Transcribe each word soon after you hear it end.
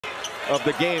of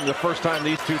the game the first time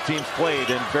these two teams played,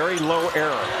 and very low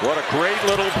error. What a great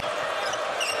little...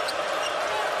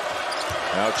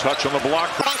 Now touch on the block.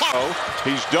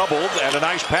 He's doubled, and a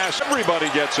nice pass. Everybody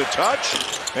gets a touch,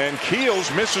 and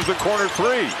Keels misses the corner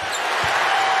three.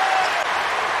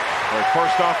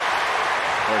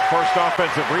 First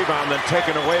offensive rebound, then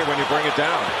taken away when you bring it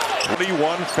down.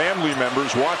 21 family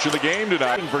members watching the game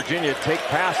tonight. Virginia take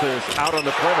passes out on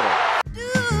the perimeter.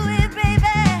 Do it, baby.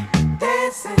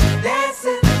 Dancing,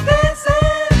 dancing,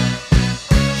 dancing.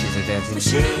 She's a dancing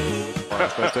machine.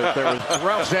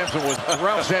 Ralph Sampson was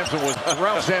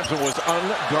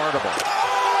unguardable.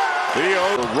 Theo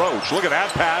Roach. Look at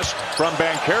that pass from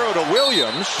Banchero to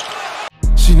Williams.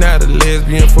 She not a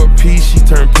lesbian for peace, she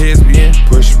turned lesbian.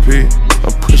 Push P,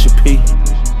 I'm Pusha P.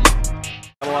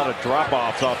 A lot of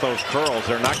drop-offs off those curls.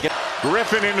 They're not getting...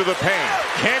 Griffin into the paint.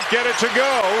 Can't get it to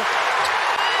go.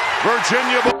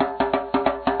 Virginia...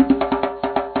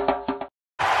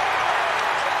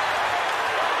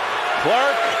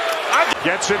 Clark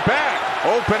gets it back.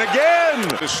 Open again.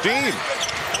 The steam.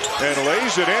 And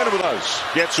lays it in with us.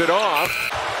 Gets it off.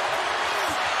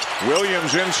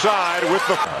 Williams inside with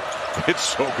the... It's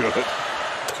so good.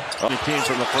 Team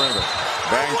from the perimeter.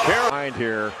 Banchero Behind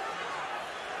here.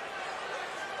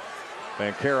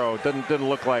 Banchero didn't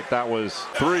look like that was...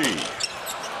 three.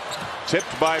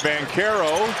 Tipped by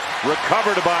Banchero.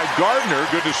 Recovered by Gardner.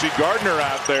 Good to see Gardner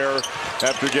out there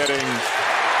after getting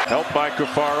help by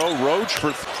Cafaro. Roach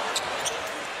for...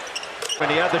 And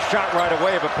he had the shot right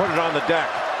away, but put it on the deck.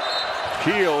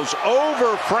 Keels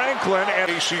over Franklin,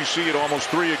 and ACC at almost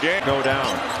 3 a game. Go down.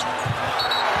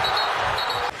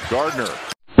 Gardner.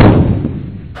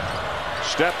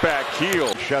 Step back,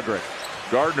 Keels. Shedrick.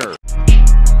 Gardner.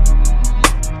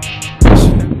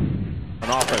 An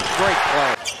offense. Great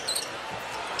play.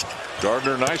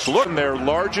 Gardner, nice look. Their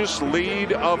largest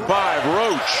lead of 5.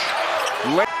 Roach.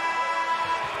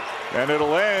 And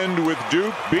it'll end with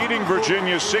Duke beating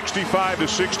Virginia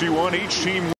 65-61. Each team